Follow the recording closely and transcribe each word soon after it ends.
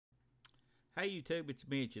Hey YouTube, it's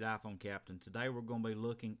Mitch at iPhone Captain. Today we're going to be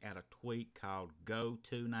looking at a tweak called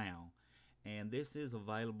Go2Now, and this is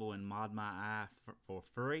available in ModMyEye for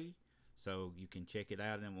free, so you can check it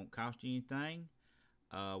out and it won't cost you anything.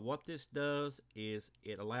 What this does is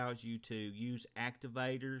it allows you to use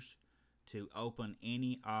activators to open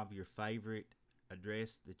any of your favorite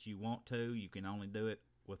address that you want to. You can only do it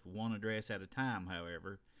with one address at a time,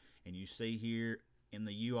 however, and you see here in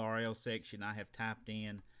the URL section I have typed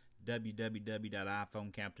in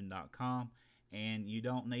www.iphonecaptain.com, and you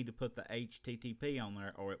don't need to put the HTTP on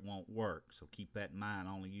there or it won't work, so keep that in mind.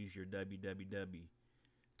 Only use your www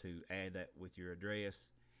to add that with your address.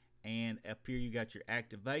 And up here you got your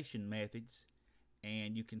activation methods,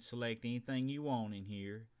 and you can select anything you want in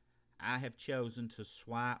here. I have chosen to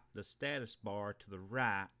swipe the status bar to the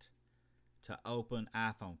right to open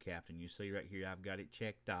iPhone Captain. You see right here I've got it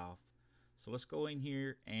checked off. So let's go in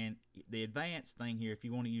here, and the advanced thing here, if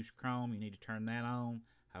you want to use Chrome, you need to turn that on.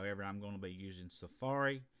 However, I'm going to be using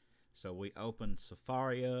Safari. So we open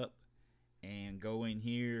Safari up and go in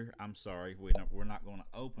here. I'm sorry, we're not going to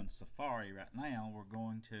open Safari right now. We're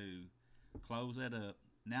going to close that up.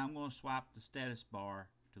 Now I'm going to swipe the status bar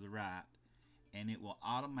to the right, and it will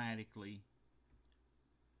automatically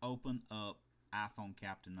open up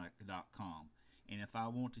iPhoneCaptain.com. And if I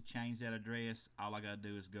want to change that address, all I got to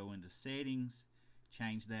do is go into settings,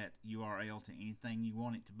 change that URL to anything you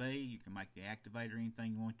want it to be. You can make the activator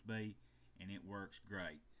anything you want it to be, and it works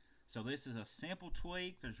great. So this is a simple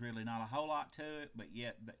tweak. There's really not a whole lot to it, but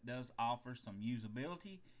yet it does offer some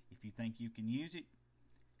usability. If you think you can use it,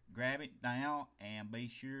 grab it now, and be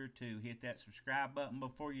sure to hit that subscribe button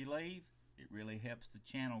before you leave. It really helps the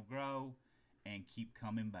channel grow and keep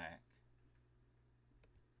coming back.